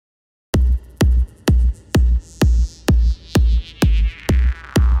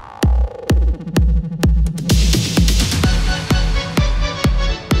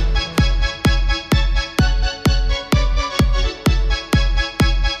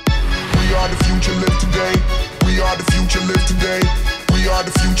the future, live today. We are the future, live today. We are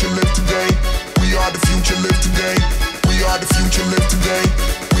the future, live today. We are the future, live today. We are the future, live today.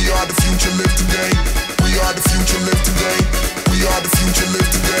 We are the future, live today. We are the future, live today. We are the future,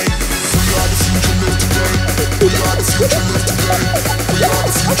 live today. We are the future, live today. We are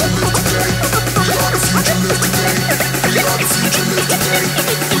the future, live today. We are the future, live today. We are the future, live today.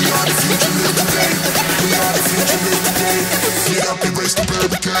 We are the future, live today. We are the future, live today. We are the future, live today. Get up, erase the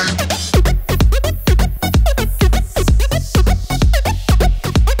barricade.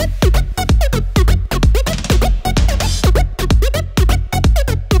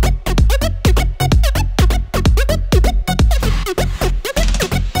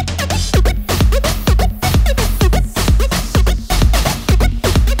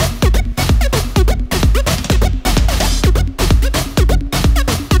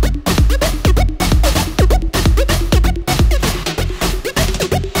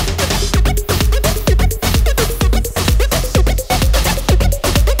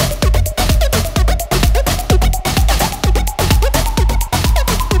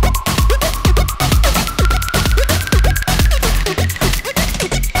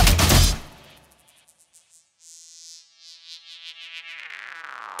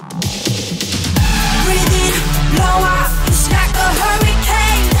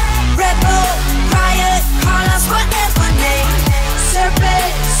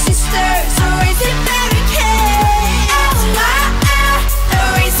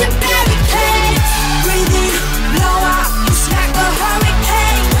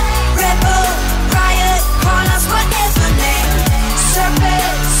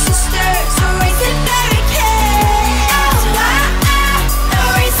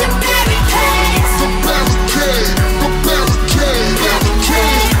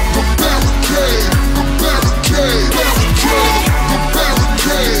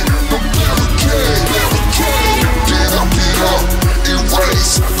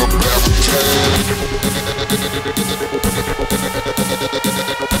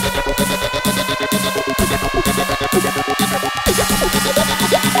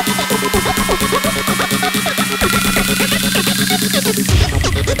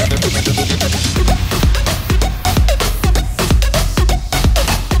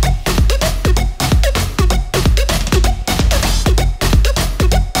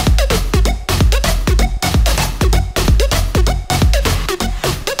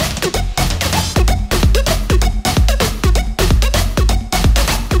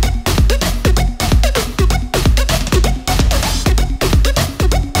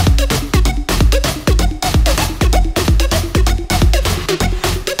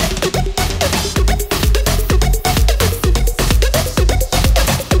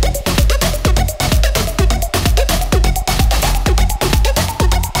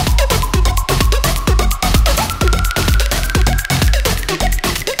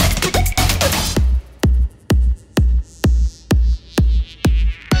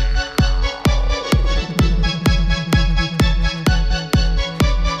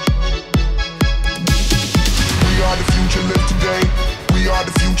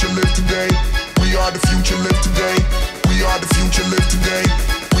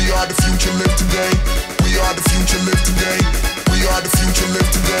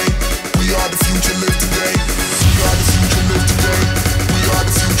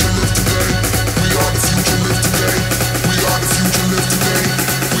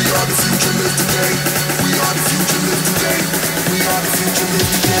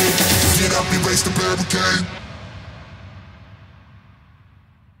 Get up, erase the barricade.